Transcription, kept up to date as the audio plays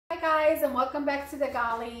guys, and welcome back to the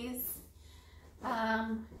Gollies.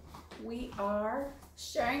 We are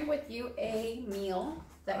sharing with you a meal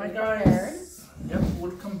that we prepared. Yep,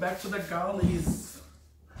 welcome back to the Gollies.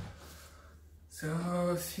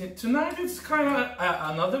 So tonight it's kind of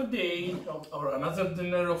another day or another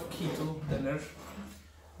dinner of keto dinner.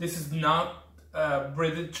 This is not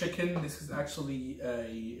breaded chicken. This is actually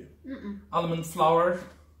a almond flour.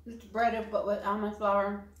 It's breaded but with almond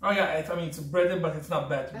flour. Oh yeah, I mean it's breaded but it's not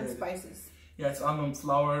bad breaded. And spices. Yeah, it's almond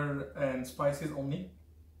flour and spices only.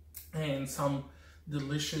 And some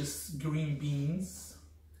delicious green beans.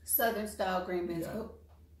 Southern style green beans.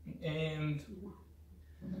 Yeah. And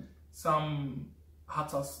some hot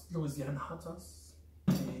sauce, Louisiana hot sauce.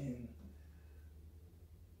 And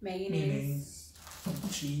mayonnaise.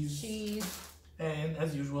 Cheese. And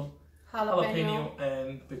as usual, jalapeno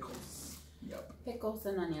and pickles. Yep. Pickles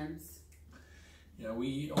and onions. Yeah,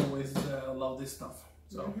 we always love this stuff.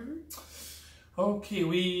 So, okay,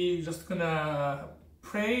 we just gonna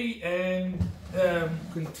pray and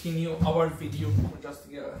continue our video. We're just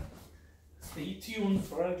gonna stay tuned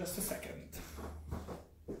for just a second.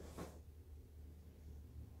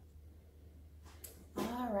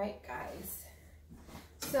 All right, guys.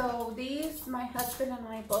 So these, my husband and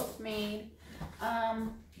I both made.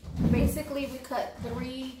 Basically, we cut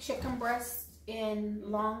 3 chicken breasts in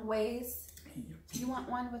long ways. Do you want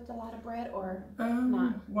one with a lot of bread or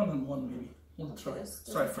not? One and one maybe. We'll try.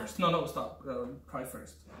 Try first. No, stop. Try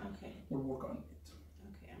first. Okay. We'll work on it.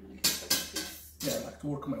 Okay, I'm gonna get a piece. Yeah, I like to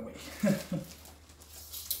work my way.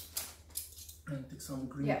 And take some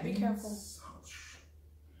green beans. Yeah, be careful.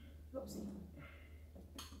 Oopsie.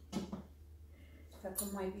 Got some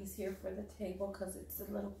whiteys here for the table because it's a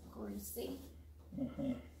little greasy.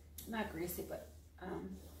 Not greasy, but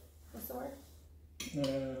what's the word?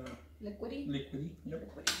 Liquidy? Liquidy, yep.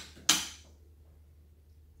 Liquidy.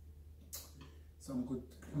 Some good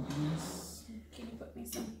green beans. Can you put me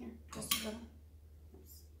some here? Just a little?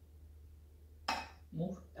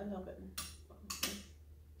 More? A little bit more.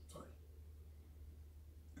 Sorry.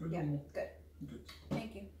 Good. Yeah, more? good. Good.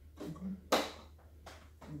 Thank you. Okay.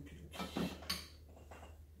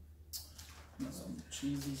 Some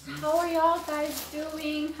cheese. How are y'all guys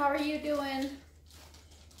doing? How are you doing?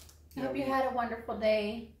 I hope you had a wonderful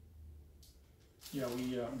day. Yeah,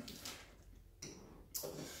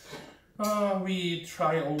 we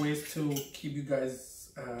try always to keep you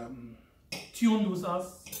guys tuned with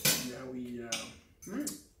us. Yeah,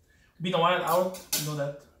 been a while out, you know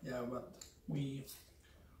that. Yeah, but we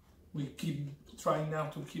keep trying now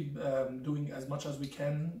to keep doing as much as we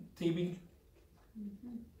can taping.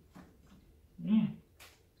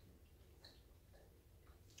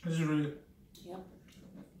 This is really. Yeah.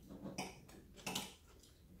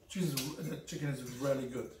 The chicken is really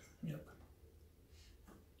good. Yep.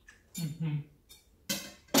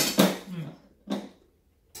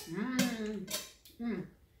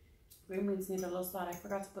 Green beans need a little salt. I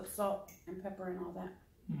forgot to put salt and pepper and all that.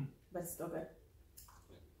 But it's still good.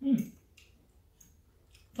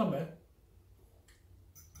 Not bad.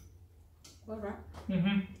 All right.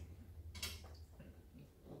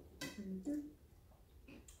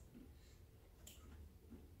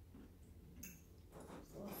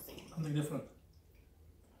 Something different.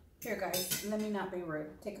 Here, guys, let me not be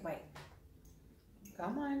rude. Take a bite.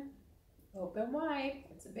 Come on, open wide.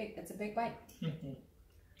 It's a big bite.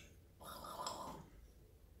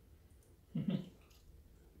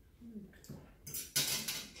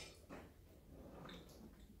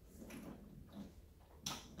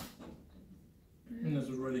 This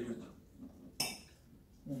is really good.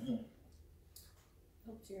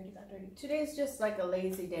 Oops, you already got dirty. Today's just like a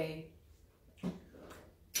lazy day.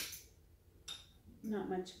 Not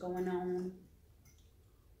much going on.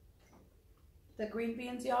 The green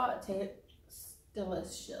beans, y'all, it tastes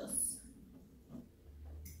delicious.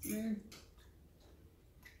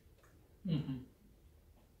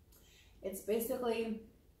 It's basically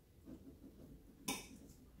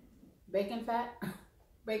bacon fat,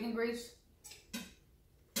 bacon grease,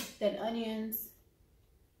 then onions,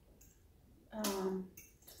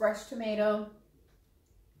 fresh tomato,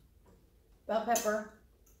 bell pepper,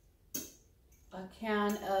 a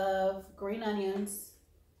can of green onions,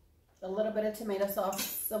 a little bit of tomato sauce,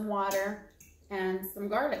 some water, and some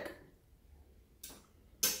garlic,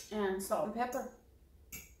 and salt and pepper.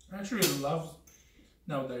 I actually love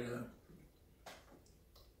now the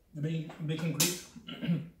bacon grease.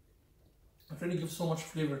 It really gives so much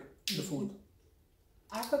flavor to the food.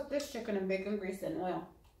 I cooked this chicken in bacon grease and oil.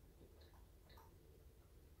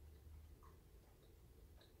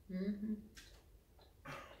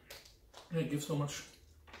 It gives so much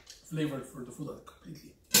flavor for the food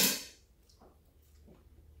completely.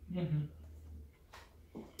 And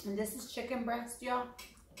this is chicken breast, y'all.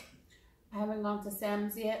 I haven't gone to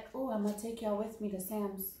Sam's yet. Oh, I'm going to take y'all with me to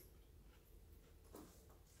Sam's.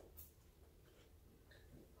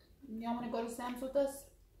 Y'all want to go to Sam's with us?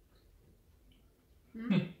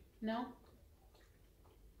 No?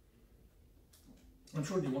 I'm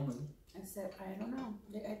sure they want to. I said, I don't know.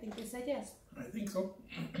 I think they said yes. I think so.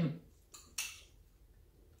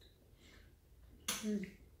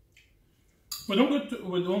 We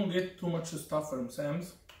don't get too much stuff from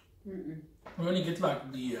Sam's. We only get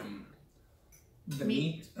like the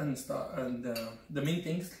meat and stuff, and the main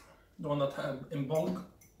things, the one that have in bulk.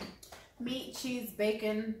 Meat, cheese,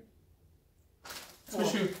 bacon.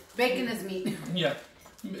 Especially bacon is meat. Yeah,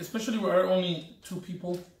 especially we are only 2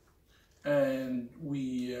 people, and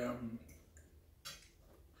we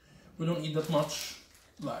don't eat that much,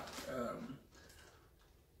 like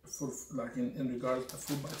for like in regards to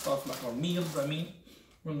food by itself, like our meals. I mean,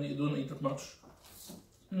 we don't eat that much.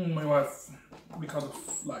 My wife, because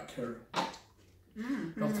of like her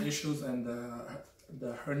health issues and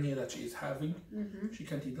the hernia that she is having, she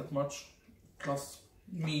can't eat that much. Plus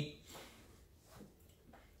me,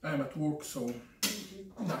 I'm at work, so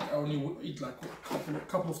like I only eat like a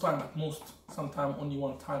couple of times at most. Sometimes only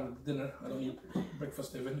one time at dinner. I don't eat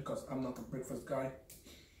breakfast even because I'm not a breakfast guy.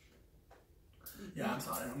 Yeah, I'm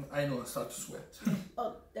sorry. I know I start to sweat.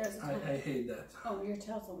 Oh, there's a I hate that. Oh, your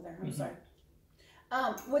tail's over there. I'm sorry.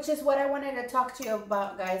 Which is what I wanted to talk to you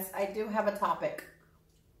about, guys. I do have a topic.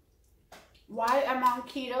 Why I'm on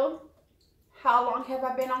keto, how long have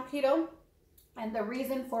I been on keto, and the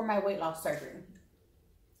reason for my weight loss surgery.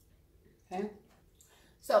 Okay?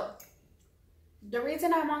 So, the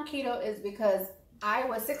reason I'm on keto is because I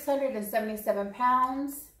was 677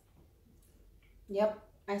 pounds. Yep,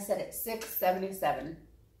 I said it, 677.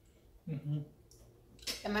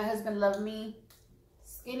 And my husband loved me,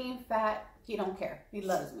 skinny and fat. He don't care. He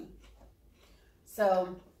loves me.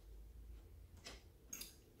 So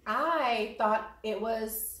I thought I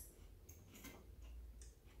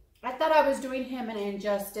was doing him an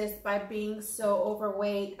injustice by being so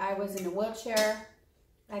overweight. I was in a wheelchair.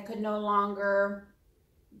 I could no longer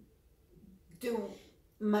do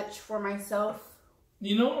much for myself.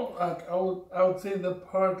 You know, like I would say the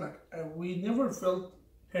part like we never felt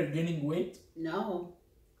her gaining weight. No.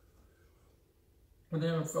 We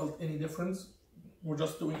never felt any difference. We're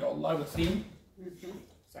just doing our life the same.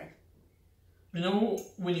 Sorry. You know,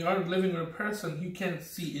 when you are living with a person, you can't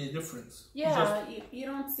see any difference. Yeah, you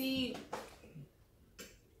don't see.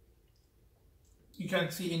 You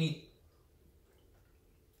can't see any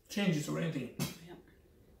changes or anything.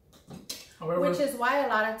 Yeah. However, which is why a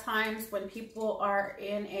lot of times when people are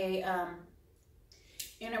in a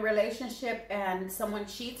relationship and someone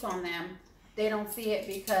cheats on them, they don't see it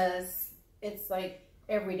because it's like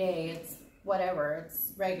every day, it's whatever,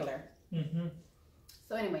 it's regular.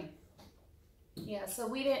 So anyway, yeah,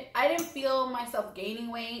 so I didn't feel myself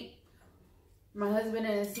gaining weight. My husband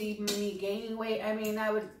didn't see me gaining weight. I mean, I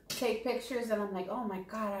would take pictures and I'm like, oh my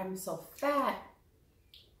God, I'm so fat.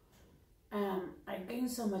 I gained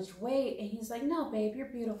so much weight. And he's like, no, babe, you're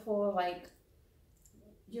beautiful. Like,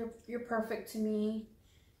 you're perfect to me,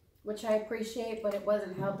 which I appreciate, but it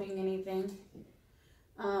wasn't helping anything.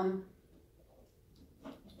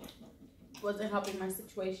 Wasn't helping my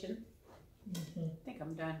situation. I think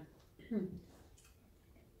I'm done.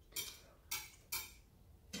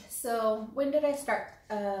 So when did I start?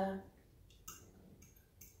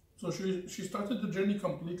 So she started the journey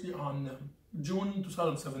completely on June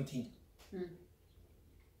 2017.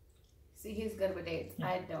 See, he's good with dates.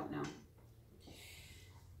 I don't know.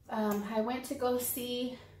 I went to go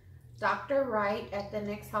see Dr. Wright at the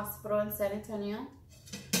next hospital in San Antonio.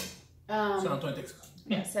 San Antonio, Texas.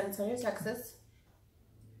 Yeah, San Antonio, Texas.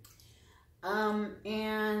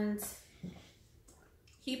 And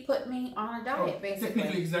he put me on a diet, basically.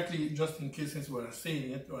 Technically, exactly, just in case since we're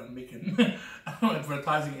saying it or making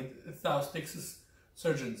advertising it, it's South Texas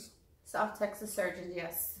Surgeons. South Texas Surgeons,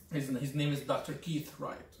 yes. His name is Dr. Keith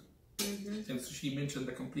Wright. Since she mentioned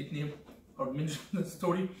the complete name or mentioned the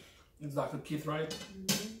story, it's Dr. Keith Wright.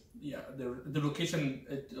 Yeah, the location,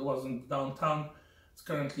 it wasn't downtown. It's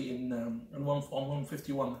currently in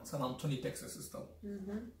 151 San Antonio, Texas still.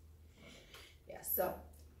 Yeah, so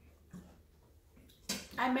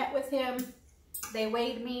I met with him. They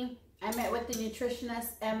weighed me. I met with the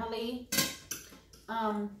nutritionist, Emily,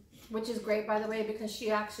 which is great, by the way, because she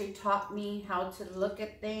actually taught me how to look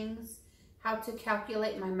at things, how to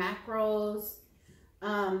calculate my macros.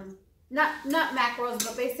 Not macros,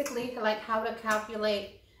 but basically like how to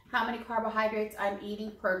calculate how many carbohydrates I'm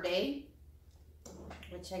eating per day,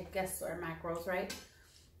 which I guess are macros, right?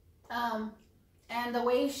 And the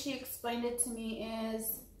way she explained it to me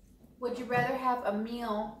is, would you rather have a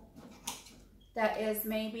meal that is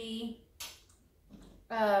maybe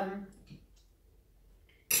five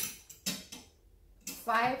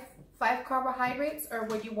carbohydrates, or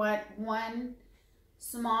would you want one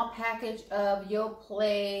small package of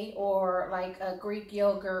Yoplait or like a Greek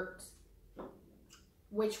yogurt?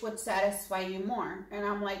 Which would satisfy you more? And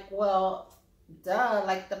I'm like, well, duh,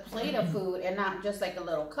 like the plate of food and not just like a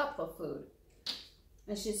little cup of food.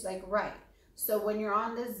 And she's like, right. So when you're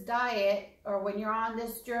on this diet or when you're on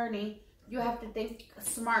this journey, you have to think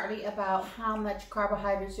smartly about how much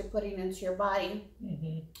carbohydrates you're putting into your body.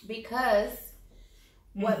 Because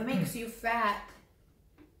what makes you fat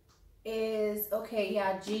is, okay,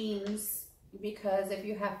 yeah, genes. Because if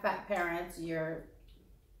you have fat parents, you're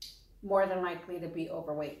more than likely to be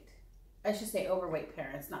overweight. I should say overweight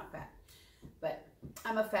parents, not fat. But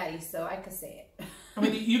I'm a fatty, so I could say it. I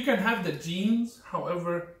mean, you can have the genes,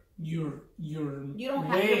 however, you don't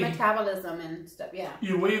have your metabolism and stuff. Yeah.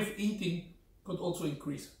 Your way of eating could also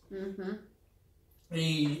increase.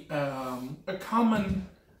 A common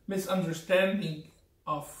misunderstanding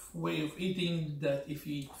of way of eating that if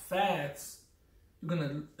you eat fats, you're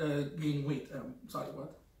gonna gain weight. Sorry,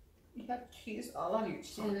 what? You have cheese all on your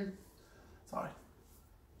chin. Sorry.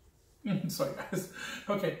 Sorry, guys.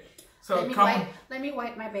 Okay. So let me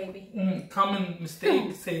wipe my baby. Common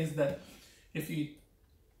mistake says that if you eat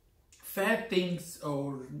fat things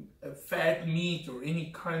or fat meat or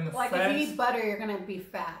any kind of like fats, if you eat butter, you're gonna be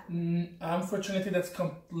fat. Unfortunately, that's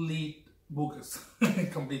complete bogus.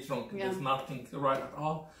 Complete wrong. Yeah. There's nothing right at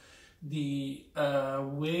all. The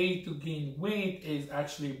way to gain weight is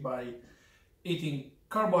actually by eating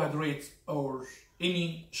carbohydrates or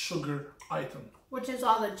any sugar item. Which is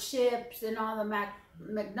all the chips and all the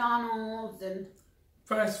McDonald's and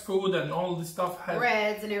fast food and all this stuff has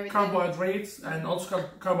breads and everything. Carbohydrates and also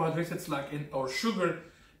carbohydrates. It's like or sugar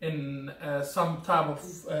in some type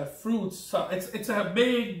of fruits. So it's a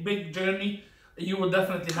big journey. You will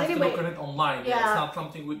definitely have to look at it online. Yeah, it's not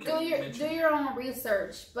something we can mention. Do your own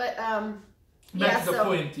research, but back to the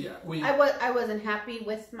point. Yeah, I wasn't happy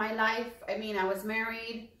with my life. I mean, I was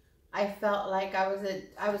married. I felt like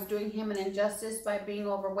I was doing him an injustice by being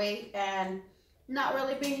overweight and not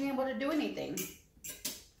really being able to do anything.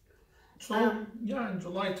 So yeah, in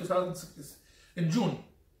July 2006, in June,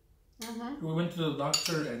 we went to the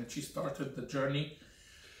doctor and she started the journey.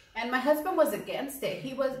 And my husband was against it.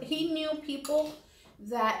 He knew people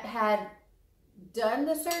that had done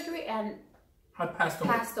the surgery and had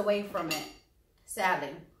passed away from it, sadly.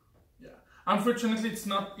 Yeah. Unfortunately, it's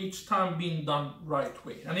not each time being done right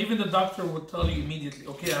way. And even the doctor would tell you immediately,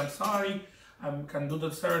 okay, I'm sorry, I can do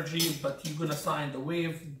the surgery, but you're going to sign the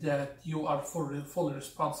waive that you are fully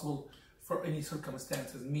responsible for any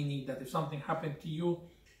circumstances, meaning that if something happened to you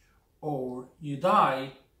or you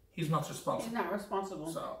die, he's not responsible. He's not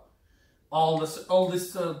responsible. So all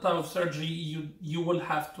this type of surgery, you will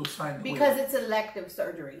have to sign the because waiver. It's elective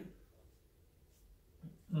surgery.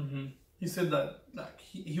 He said that like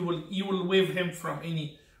you will waive him from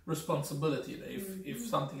any responsibility if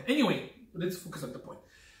something. Anyway, let's focus on the point.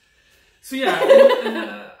 So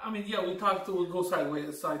yeah, I mean yeah, we'll go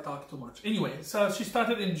sideways. I talk too much. Anyway, so she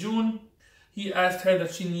started in June. He asked her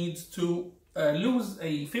that she needs to lose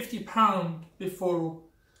a 50 pound before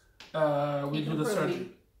we do the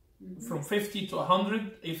surgery. From 50 to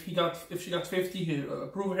 100. If she got 50, he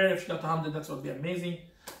approve her. If she got 100, that would be amazing,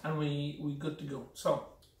 and we good to go. So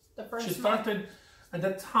she started at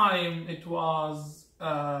that time. It was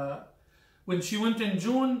when she went in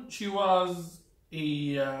June. She was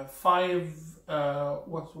a 5.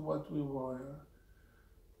 What we were.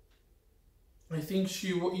 I think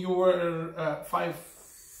you were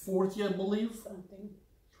 540, I believe. Something.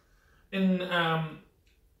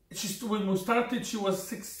 When we started, she was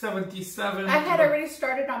 677. I had already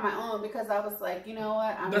started on my own because I was like, you know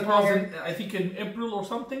what, that was I think in April or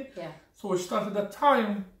something. Yeah. So we started that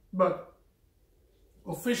time, but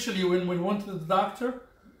officially when we went to the doctor,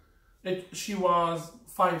 she was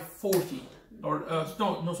 540 or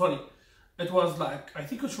no sorry, it was like I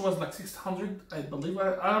think she was like 600. I believe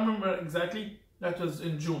I remember exactly. That was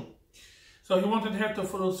in June. So he wanted her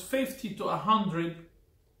to lose 50 to 100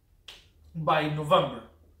 by November.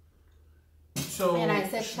 So and I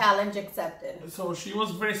said challenge accepted. So she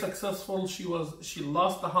was very successful. She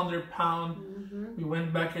lost 100 pounds. We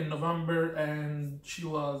went back in November and she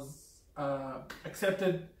was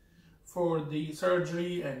accepted for the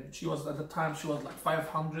surgery, and she was at the time she was like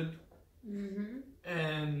 500.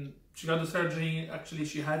 And she got the surgery. Actually,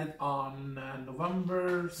 she had it on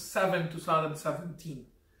November 7, 2017.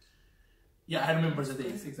 Yeah, I remember the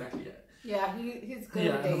dates exactly. Yeah, he's good.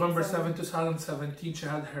 Yeah, at dates, November so. 7, 2017, she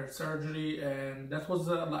had her surgery, and that was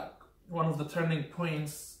like one of the turning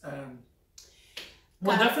points.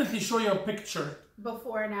 We'll definitely show you a picture.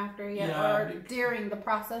 Before and after, or during the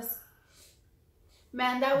process.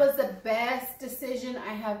 Man, that was the best decision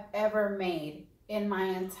I have ever made in my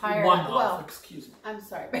entire life. Well, excuse me. I'm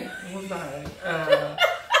sorry. What was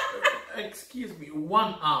excuse me,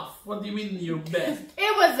 one off. What do you mean your best?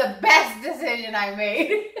 It was the best decision I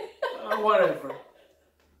made. Whatever.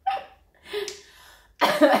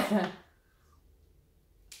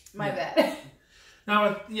 My bad. Now,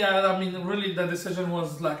 yeah, I mean, really, the decision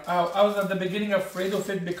was like I was at the beginning afraid of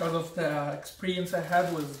it because of the experience I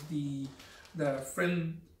had with the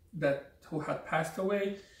friend who had passed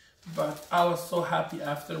away, but I was so happy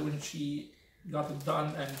after when she got it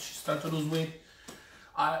done and she started to lose weight.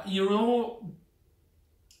 You know,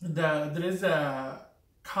 there is a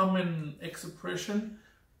common expression.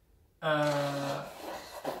 I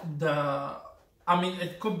mean,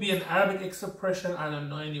 it could be an Arabic expression, I don't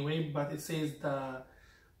know anyway, but it says the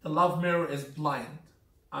love mirror is blind.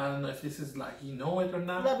 I don't know if this is like, you know it or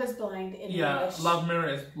not. Love is blind in English. Love mirror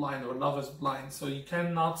is blind, or love is blind. So you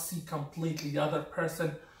cannot see completely the other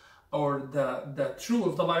person, or the truth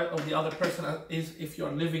of the life of the other person is if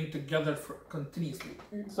you're living together for continuously.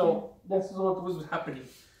 So this is what was happening.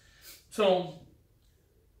 So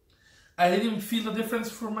I didn't feel the difference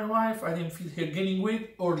for my wife. I didn't feel her gaining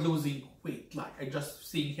weight or losing weight. Like, I just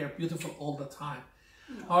seeing her beautiful all the time.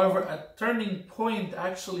 However, a turning point,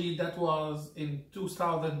 actually, that was in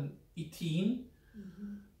 2018.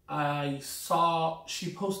 I saw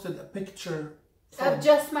she posted a picture of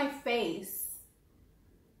just my face.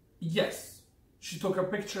 Yes, she took a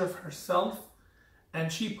picture of herself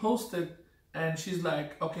and she posted, and she's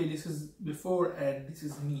like, okay, this is before and this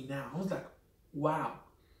is me now. I was like, wow,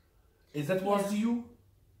 is that was you?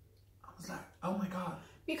 I was like, oh my God.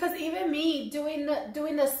 Because even me doing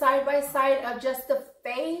the side by side of just the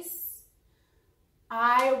face,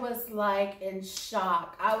 I was like in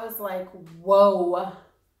shock. I was like, whoa.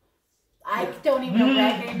 I don't even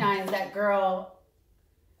recognize that girl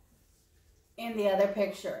in the other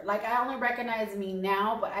picture. Like, I only recognize me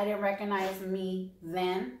now, but I didn't recognize me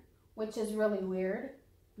then, which is really weird.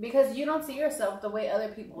 Because you don't see yourself the way other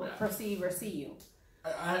people perceive or see you.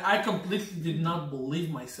 I completely did not believe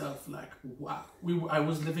myself. Like, wow, I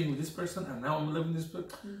was living with this person and now I'm living with this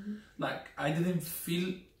person. Like, I didn't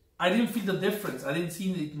feel the difference. I didn't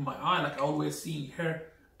see it in my eye. Like, I always seeing her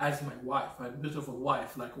as my wife, my beautiful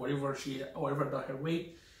wife. Like, whatever got her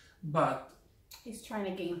weight, but he's trying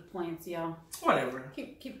to gain points, y'all. Whatever.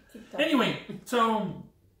 Keep talking. Anyway, so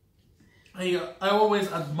I always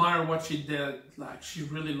admire what she did. Like, she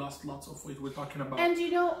really lost lots of weight. We're talking about, and you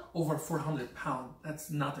know, over 400 pounds. That's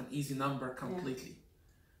not an easy number completely.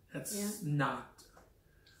 That's not.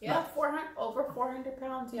 Yeah, over 400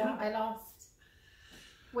 pounds. Yeah, I lost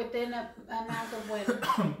within a amount of when.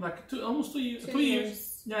 Like almost 2 years. 2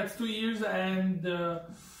 years. Yeah, it's 2 years, and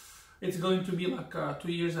it's going to be like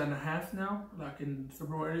 2 years and a half now. Like in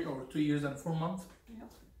February, or 2 years and 4 months. Yeah.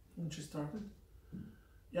 When she started.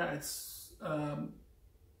 Yeah,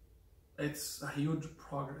 it's a huge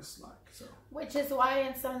progress, like, so. Which is why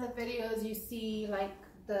in some of the videos you see like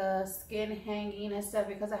the skin hanging and stuff,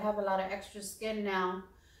 because I have a lot of extra skin now,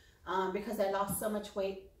 because I lost so much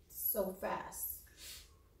weight so fast.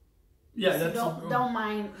 Yeah, so that's don't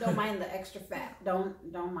mind the extra fat.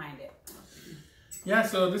 Don't mind it. Yeah,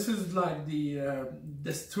 so this is like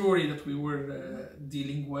the story that we were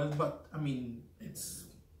dealing with, but I mean,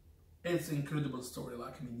 it's incredible story.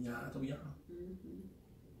 Like, I mean, yeah, to be honest.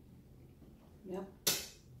 Yep.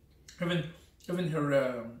 Even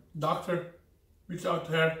her doctor reached out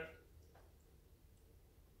to her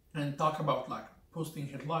and talk about like posting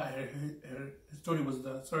her story was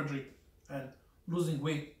the surgery and losing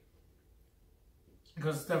weight,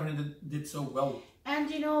 because Stephanie did so well. And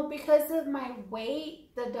you know, because of my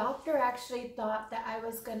weight, the doctor actually thought that I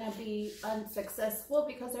was gonna be unsuccessful,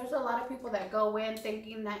 because there's a lot of people that go in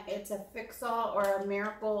thinking that it's a fix-all or a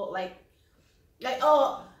miracle, like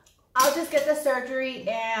oh, I'll just get the surgery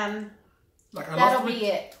and like, that'll be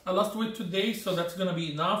it. I lost weight today, so that's gonna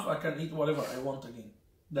be enough. I can eat whatever I want again.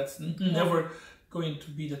 That's never going to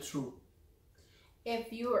be the truth.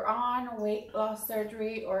 If you are on weight loss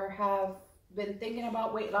surgery or have been thinking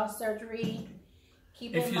about weight loss surgery,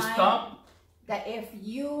 keep in mind that if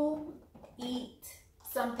you eat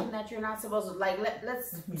something that you're not supposed to, like,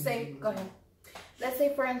 let's say, go ahead. Let's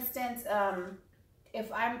say, for instance,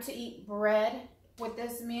 if I'm to eat bread with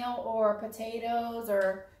this meal or potatoes,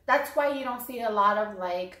 or that's why you don't see a lot of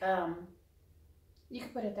like You can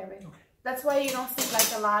put it there, baby. Okay. That's why you don't see like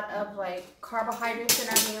a lot of like carbohydrates in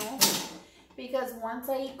our meals. Because once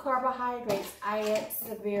I eat carbohydrates, I get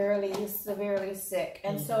severely, severely sick.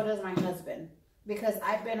 And so does my husband. Because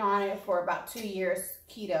I've been on it for about 2 years,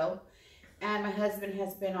 keto. And my husband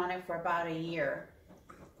has been on it for about a year.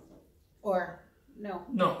 Or, no.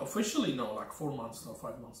 No, officially no, like 4 months or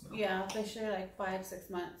 5 months now. Yeah, officially like 5-6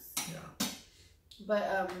 months. Yeah.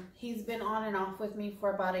 But he's been on and off with me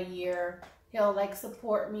for about a year. He'll like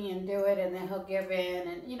support me and do it, and then he'll give in,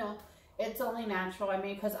 and you know, it's only natural. I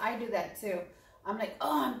mean, because I do that too. I'm like,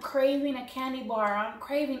 oh, I'm craving a candy bar. I'm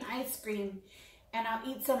craving ice cream, and I'll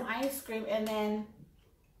eat some ice cream, and then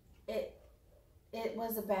it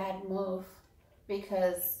was a bad move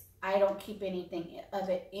because I don't keep anything of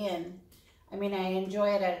it in. I mean, I enjoy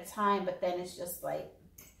it at a time, but then it's just like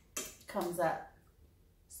comes up.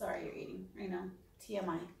 Sorry, you're eating. I know.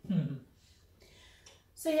 TMI. Mm-hmm.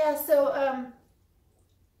 So yeah, so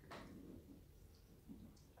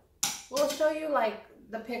we'll show you like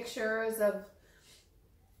the pictures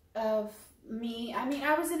of me. I mean,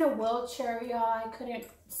 I was in a wheelchair, y'all. I couldn't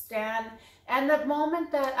stand. And the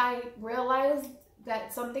moment that I realized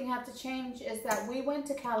that something had to change is that we went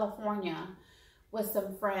to California with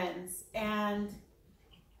some friends, and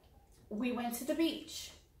we went to the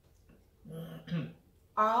beach.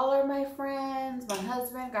 All of my friends, my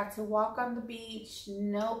husband got to walk on the beach,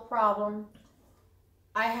 no problem.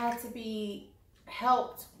 I had to be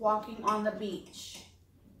helped walking on the beach.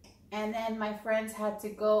 And then my friends had to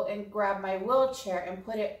go and grab my wheelchair and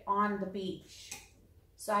put it on the beach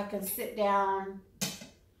so I can sit down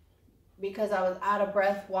because I was out of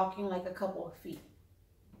breath walking like a couple of feet.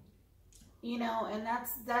 You know, and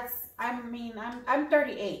that's I mean, I'm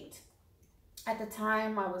 38. At the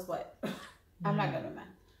time I was what? I'm not gonna man.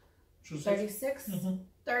 36?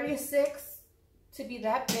 36 to be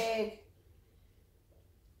that big,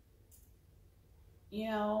 you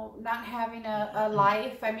know, not having a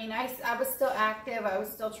life. I mean, I was still active. I was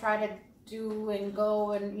still trying to do and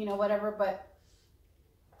go and, you know, whatever, but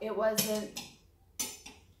it wasn't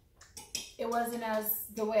as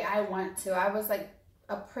the way I want to. I was like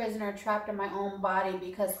a prisoner trapped in my own body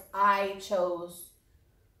because I chose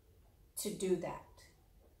to do that.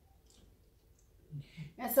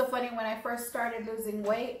 And it's so funny, when I first started losing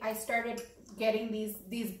weight, I started getting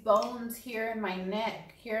these bones here in my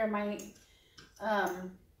neck, here in my,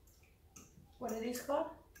 what are these called?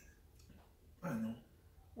 I don't know.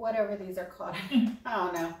 Whatever these are called. I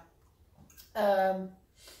don't know.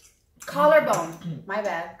 Collarbone. My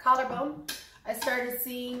bad. Collarbone. I started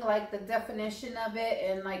seeing like the definition of it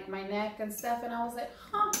in like my neck and stuff, and I was like,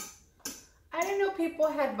 huh, I didn't know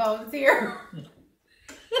people had bones here.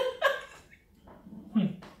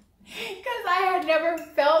 Because I had never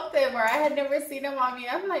felt them, or I had never seen them on me.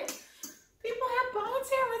 I'm like, people have bones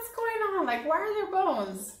here? What's going on? Like, why are there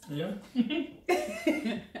bones? Yeah.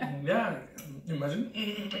 Yeah, imagine.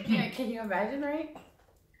 Yeah, can you imagine, right?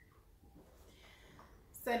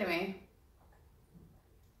 So anyway,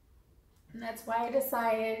 and that's why I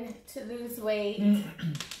decided to lose weight.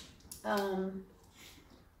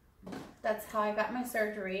 That's how I got my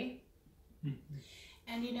surgery.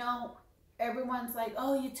 And you know, everyone's like,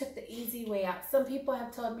 oh, you took the easy way out. Some people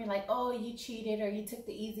have told me like, oh, you cheated, or you took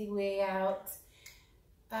the easy way out.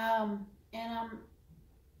 And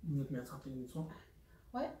Let me add something in this one.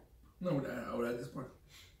 what? No, I would add this part.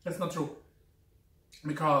 That's not true.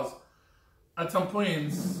 Because at some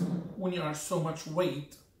points, when you are so much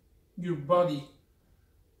weight, your body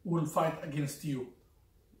will fight against you.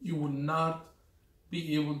 You will not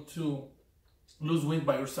be able to lose weight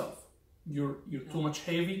by yourself. You're too much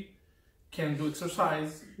heavy, can't do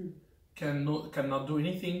exercise, cannot do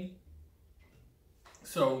anything.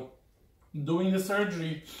 So doing the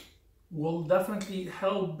surgery will definitely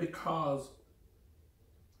help, because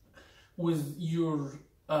with you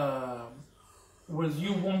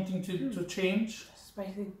wanting to change,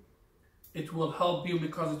 Spicy. it will help you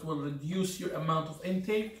because it will reduce your amount of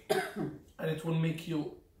intake and it will make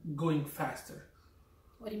you going faster.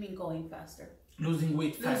 What do you mean going faster? Losing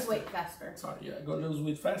weight faster. Lose weight faster. Sorry, yeah, go lose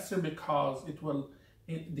weight faster because it will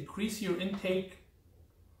decrease your intake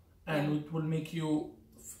and it will make you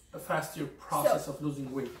a faster process of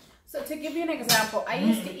losing weight. So to give you an example, I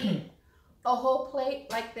used to eat a whole plate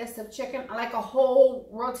like this of chicken, like a whole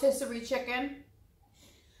rotisserie chicken,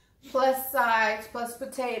 plus sides, plus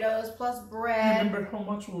potatoes, plus bread. Remember how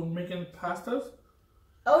much we were making pastas?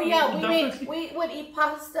 Oh yeah, we would eat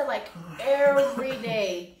pasta like every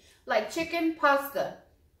day. Like chicken pasta,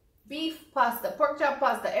 beef pasta, pork chop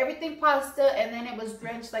pasta, everything pasta, and then it was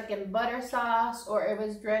drenched like in butter sauce, or it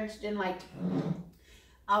was drenched in like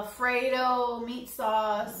Alfredo meat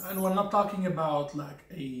sauce. And we're not talking about like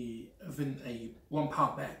even a 1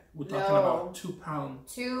 pound bag. We're talking about 2 pound.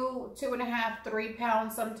 2.5, 3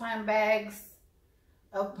 pound sometime bags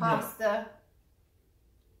of pasta.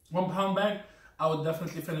 Yeah. 1 pound bag, I would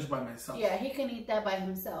definitely finish by myself. Yeah, he can eat that by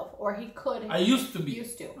himself, or he could. I used to be.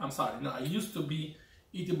 Used to. I'm sorry. No, I used to be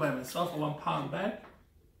eating by myself a 1 pound bag.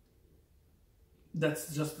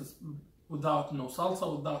 That's just without no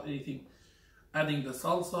salsa, without anything. Adding the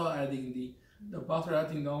salsa, adding the butter,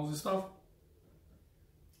 adding all this stuff.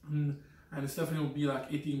 And it's definitely would be like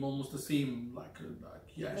eating almost the same,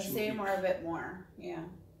 yeah. The same or a bit more, yeah.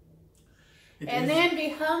 And then be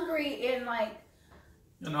hungry in like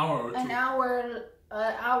an hour or two. An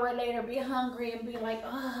hour later, be hungry and be like,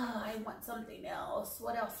 oh, I want something else.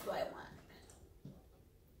 What else do I want?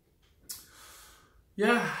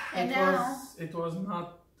 Yeah, and it was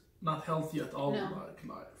not healthy at all. No. Like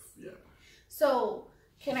life, yeah. So,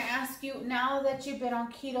 can I ask you, now that you've been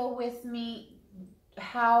on keto with me,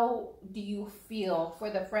 how do you feel for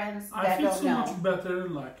the friends that don't know? I feel so much better.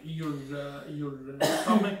 Like your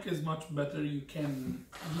stomach is much better. You can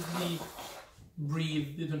easily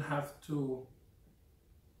breathe. You don't have to.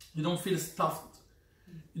 You don't feel stuffed.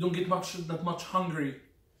 You don't get that much hungry,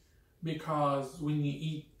 because when you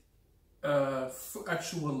eat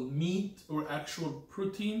actual meat or actual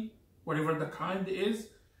protein, whatever the kind is,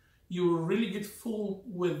 you really get full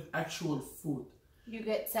with actual food. You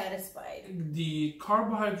get satisfied. The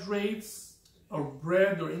carbohydrates or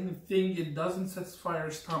bread or anything, it doesn't satisfy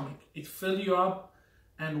your stomach. It fills you up,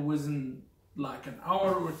 and within like an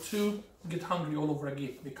hour or two, you get hungry all over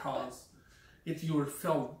again, because you're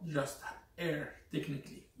filled just air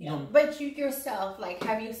technically. Yeah. But you yourself, like,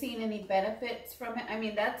 have you seen any benefits from it? I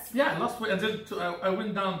mean, that's... Yeah, last week I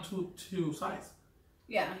went down two size.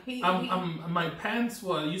 Yeah. My pants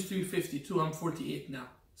used to be 52, I'm 48 now,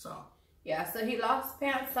 so... Yeah, so he lost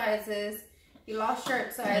pant sizes, he lost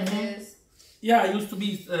shirt sizes. Yeah, I used to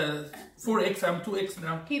be 4X, I'm 2X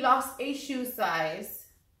now. He lost a shoe size.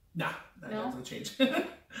 Nah, that doesn't change. No,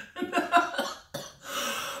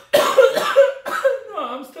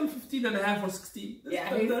 I'm still 15 and a half or 16.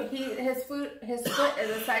 Yeah, his foot is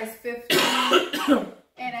a size 15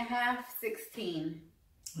 and a half, 16.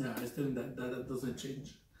 Yeah, I still that doesn't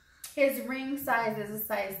change. His ring size is a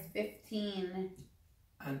size 15.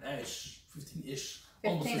 And 15-ish.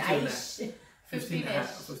 15-ish. 15 and a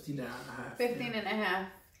half. 15 and a half.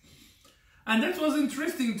 And that was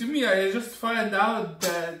interesting to me. I just found out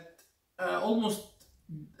that almost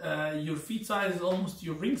your feet size is almost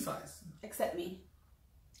your ring size. Except me.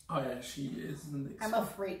 Oh yeah, she isn't. I'm a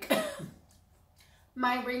freak.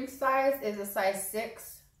 My ring size is a size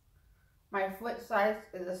 6. My foot size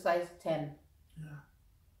is a size 10. Yeah.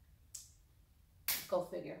 Go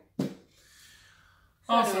figure.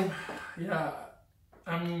 Awesome. Yeah,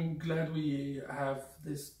 I'm glad we have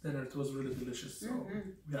this dinner. It was really delicious. So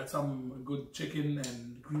we had some good chicken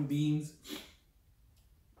and green beans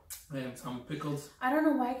and some pickles. I don't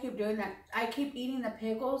know why I keep doing that. I keep eating the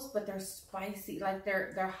pickles, but they're spicy. Like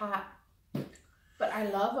they're hot. But I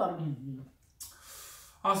love them.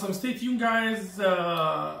 Awesome. Stay tuned, guys.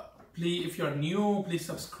 Please, if you're new, please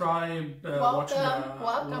subscribe.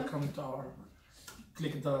 Welcome to our.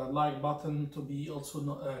 Click the like button to be also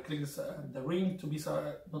click the ring to be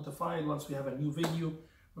notified once we have a new video.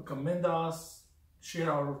 Recommend us, share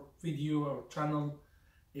our video, our channel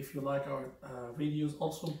if you like our videos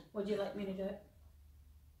also. Would you like me to do it?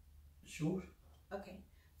 Sure. Okay.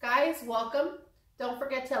 Guys, welcome. Don't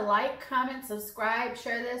forget to like, comment, subscribe,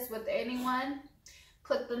 share this with anyone.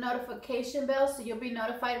 Click the notification bell so you'll be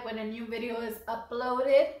notified when a new video is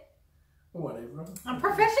uploaded. Whatever. I'm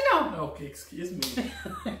professional. Okay, excuse me.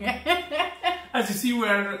 As you see,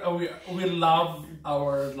 we love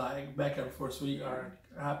our back and forth. We are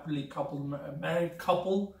happily married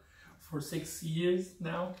couple for 6 years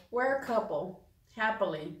now. We're a couple,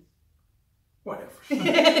 happily. Whatever.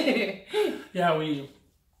 Yeah,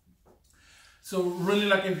 So really,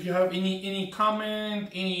 if you have any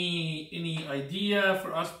comment, any idea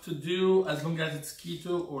for us to do, as long as it's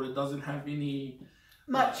keto or it doesn't have any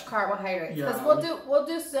much carbohydrates, because we'll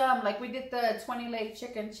do some, like we did the 20 leg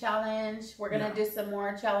chicken challenge. We're gonna do some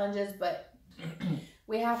more challenges, but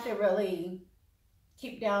we have to really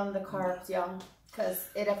keep down the carbs, y'all, because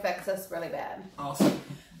it affects us really bad. Awesome.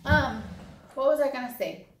 What was I gonna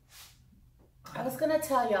say? I was gonna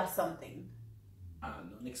tell y'all something. I don't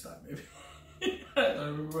know, next time maybe. I don't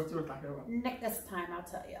remember what you were talking about. Next time I'll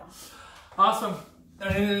tell y'all. Awesome.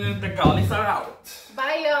 And the gollies are out.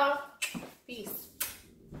 Bye, y'all. Peace.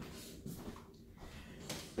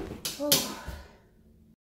 Oh.